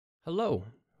Hello,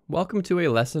 welcome to a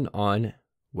lesson on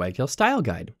Wagtail Style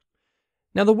Guide.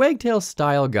 Now the Wagtail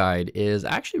Style Guide is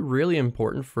actually really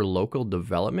important for local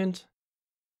development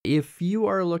if you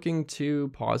are looking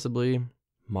to possibly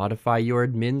modify your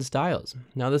admin styles.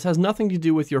 Now this has nothing to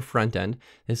do with your front end,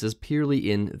 this is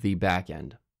purely in the back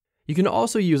end. You can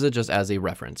also use it just as a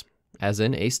reference, as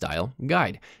in a style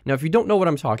guide. Now if you don't know what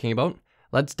I'm talking about,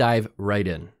 let's dive right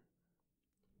in.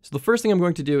 So the first thing I'm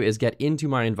going to do is get into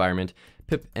my environment,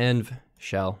 pip env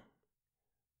shell,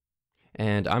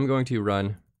 and I'm going to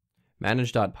run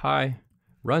manage.py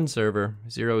run server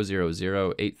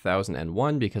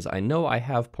 0008001 because I know I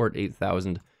have port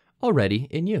 8000 already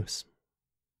in use.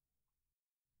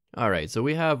 All right, so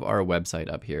we have our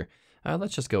website up here.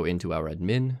 Let's just go into our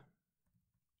admin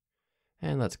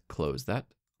and let's close that.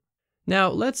 Now,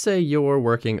 let's say you're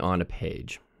working on a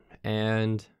page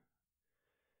and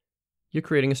you're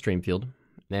creating a stream field,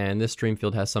 and this stream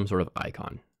field has some sort of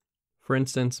icon. For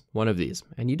instance, one of these,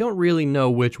 and you don't really know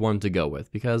which one to go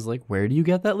with because, like, where do you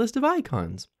get that list of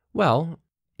icons? Well,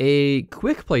 a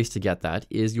quick place to get that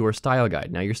is your style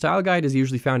guide. Now, your style guide is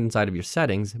usually found inside of your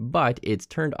settings, but it's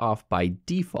turned off by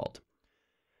default.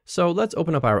 So let's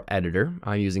open up our editor.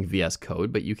 I'm using VS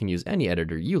Code, but you can use any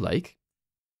editor you like.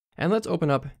 And let's open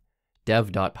up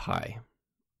dev.py.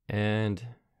 And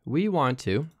we want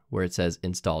to, where it says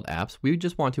installed apps, we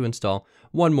just want to install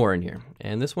one more in here.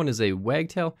 And this one is a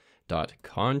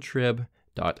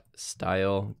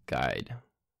wagtail.contrib.styleguide.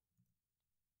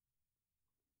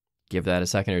 Give that a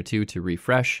second or two to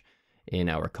refresh in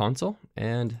our console.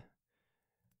 And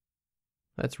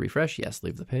let's refresh. Yes,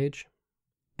 leave the page.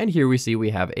 And here we see we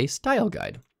have a style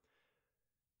guide.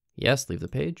 Yes, leave the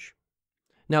page.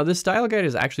 Now this style guide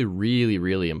is actually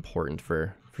really important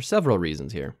for several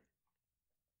reasons here.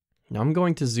 Now I'm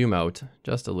going to zoom out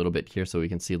just a little bit here so we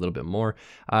can see a little bit more.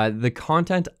 The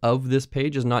content of this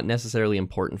page is not necessarily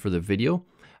important for the video.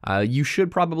 You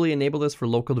should probably enable this for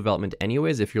local development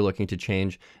anyways if you're looking to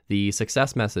change the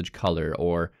success message color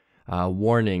or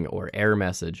warning or error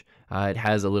message. It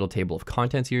has a little table of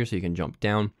contents here so you can jump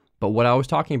down. But what I was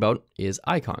talking about is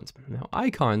icons. Now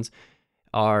icons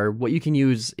are what you can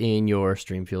use in your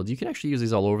stream field. You can actually use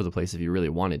these all over the place if you really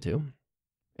wanted to.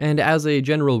 And as a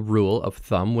general rule of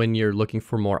thumb, when you're looking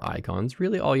for more icons,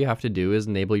 really all you have to do is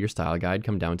enable your style guide,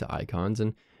 come down to icons,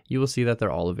 and you will see that they're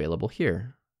all available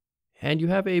here. And you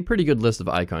have a pretty good list of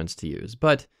icons to use,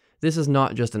 but this is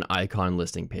not just an icon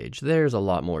listing page. There's a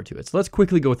lot more to it. So let's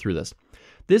quickly go through this.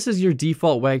 This is your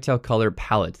default Wagtail color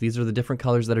palette. These are the different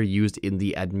colors that are used in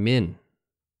the admin.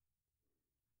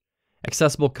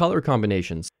 Accessible color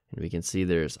combinations. And we can see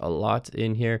there's a lot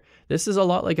in here. This is a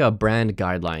lot like a brand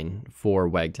guideline for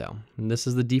Wagtail. And this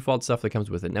is the default stuff that comes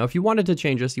with it. Now, if you wanted to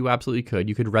change this, you absolutely could.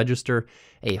 You could register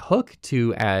a hook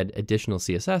to add additional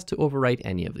CSS to overwrite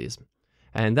any of these.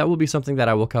 And that will be something that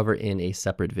I will cover in a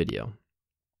separate video.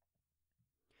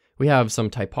 We have some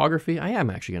typography. I am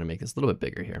actually going to make this a little bit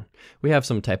bigger here. We have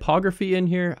some typography in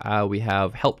here. We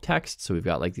have help text. So we've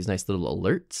got like these nice little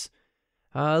alerts.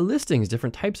 Listings,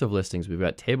 different types of listings. We've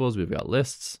got tables, we've got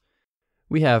lists.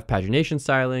 We have pagination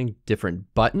styling,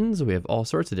 different buttons. We have all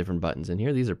sorts of different buttons in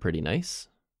here. These are pretty nice.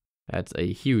 That's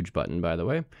a huge button, by the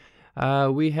way.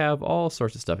 We have all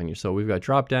sorts of stuff in here. So we've got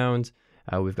drop downs,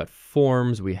 we've got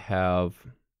forms, we have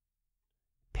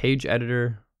page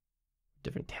editor,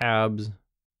 different tabs,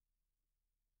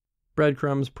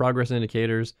 breadcrumbs, progress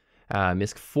indicators,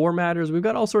 MISC formatters. We've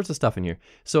got all sorts of stuff in here.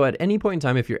 So at any point in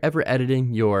time, if you're ever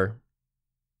editing your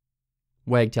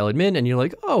Wagtail admin and you're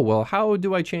like, oh, well, how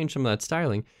do I change some of that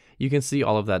styling? You can see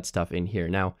all of that stuff in here.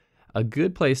 Now, a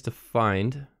good place to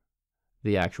find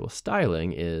the actual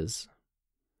styling is,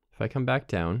 if I come back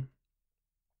down,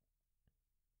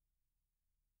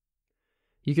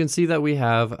 you can see that we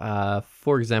have,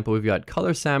 for example, we've got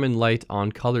color salmon light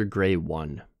on color gray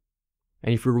 1.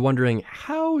 And if you're wondering,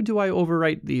 how do I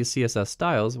overwrite these CSS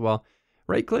styles? Well,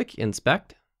 right click,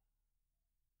 inspect.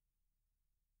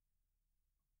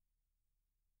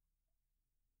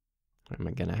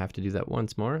 I'm gonna have to do that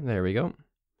once more. There we go.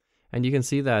 And you can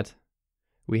see that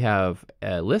we have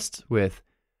a list with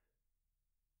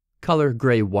color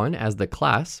gray 1 as the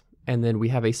class, and then we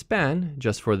have a span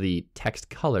just for the text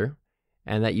color,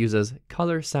 and that uses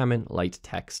color salmon light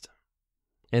text.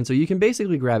 And so you can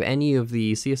basically grab any of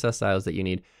the CSS styles that you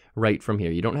need right from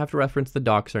here. You don't have to reference the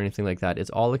docs or anything like that. It's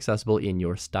all accessible in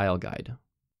your style guide.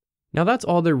 Now that's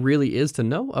all there really is to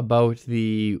know about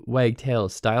the Wagtail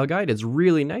Style Guide. It's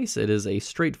really nice. It is a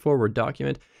straightforward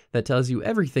document that tells you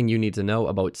everything you need to know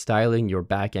about styling your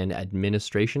backend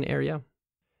administration area.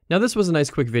 Now this was a nice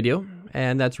quick video,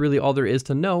 and that's really all there is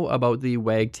to know about the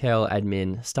Wagtail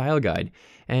admin style guide.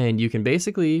 And you can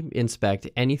basically inspect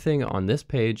anything on this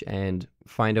page and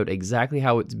find out exactly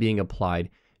how it's being applied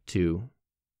to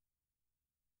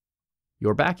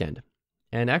your backend.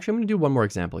 And actually I'm going to do one more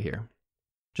example here,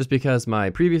 just because my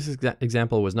previous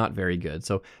example was not very good.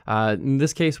 So in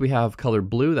this case we have color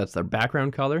blue, that's the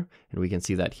background color, and we can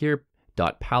see that here,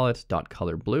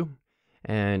 .palette.color blue,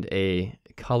 and a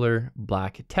color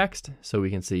black text, so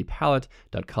we can see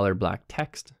palette.color black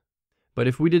text. But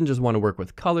if we didn't just want to work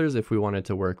with colors, if we wanted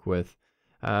to work with,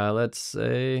 let's do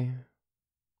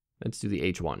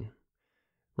the H1.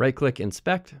 Right click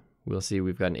inspect, we'll see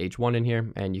we've got an H1 in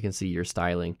here, and you can see your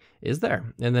styling is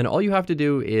there. And then all you have to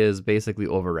do is basically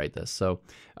overwrite this. So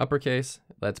uppercase,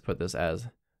 let's put this as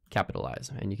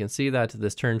capitalize. And you can see that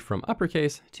this turned from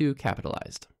uppercase to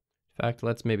capitalized. In fact,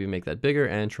 let's maybe make that bigger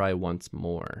and try once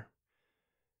more.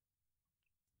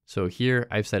 So here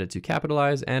I've set it to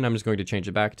capitalize, and I'm just going to change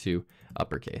it back to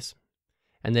uppercase.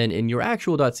 And then in your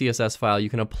actual .css file, you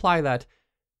can apply that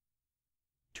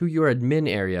to your admin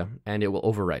area and it will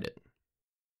overwrite it.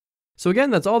 So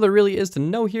again, that's all there really is to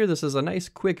know here. This is a nice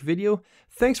quick video.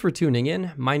 Thanks for tuning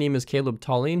in. My name is Caleb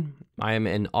Tallien. I am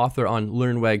an author on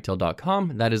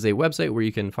learnwagtail.com. That is a website where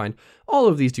you can find all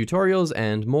of these tutorials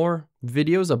and more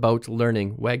videos about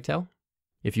learning Wagtail.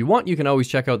 If you want, you can always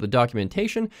check out the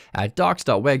documentation at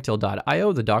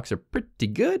docs.wagtail.io. The docs are pretty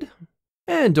good.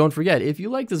 And don't forget, if you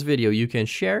like this video, you can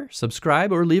share,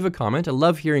 subscribe, or leave a comment. I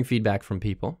love hearing feedback from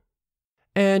people.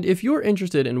 And if you're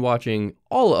interested in watching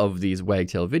all of these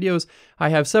Wagtail videos, I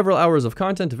have several hours of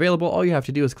content available. All you have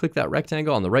to do is click that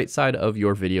rectangle on the right side of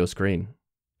your video screen.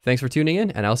 Thanks for tuning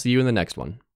in, and I'll see you in the next one.